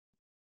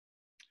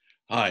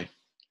Hi.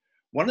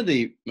 One of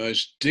the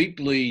most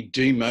deeply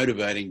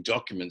demotivating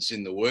documents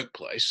in the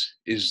workplace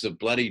is the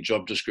bloody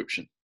job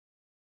description.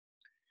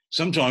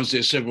 Sometimes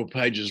they're several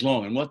pages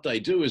long, and what they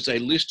do is they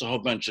list a whole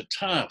bunch of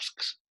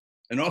tasks.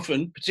 And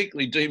often,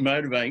 particularly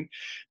demotivating,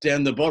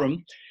 down the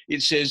bottom,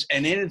 it says,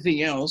 and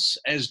anything else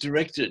as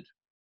directed.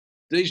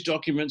 These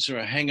documents are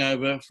a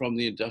hangover from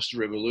the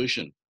Industrial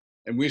Revolution,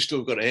 and we've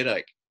still got a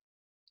headache.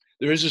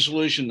 There is a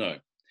solution, though.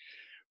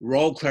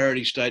 Role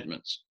clarity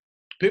statements.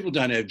 People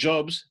don't have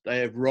jobs, they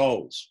have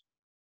roles.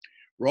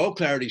 Role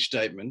clarity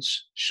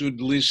statements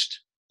should list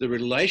the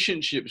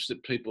relationships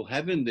that people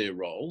have in their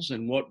roles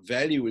and what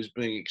value is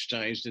being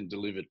exchanged and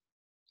delivered.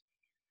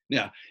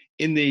 Now,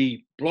 in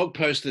the blog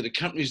post that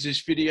accompanies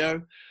this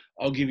video,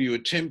 I'll give you a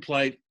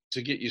template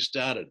to get you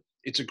started.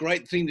 It's a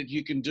great thing that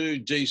you can do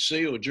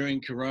DC or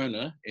during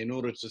Corona in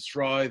order to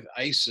thrive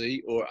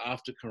AC or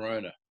after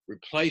Corona.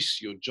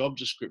 Replace your job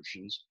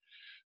descriptions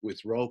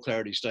with role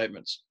clarity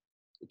statements.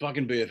 If I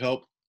can be of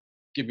help,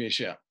 give me a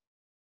shout.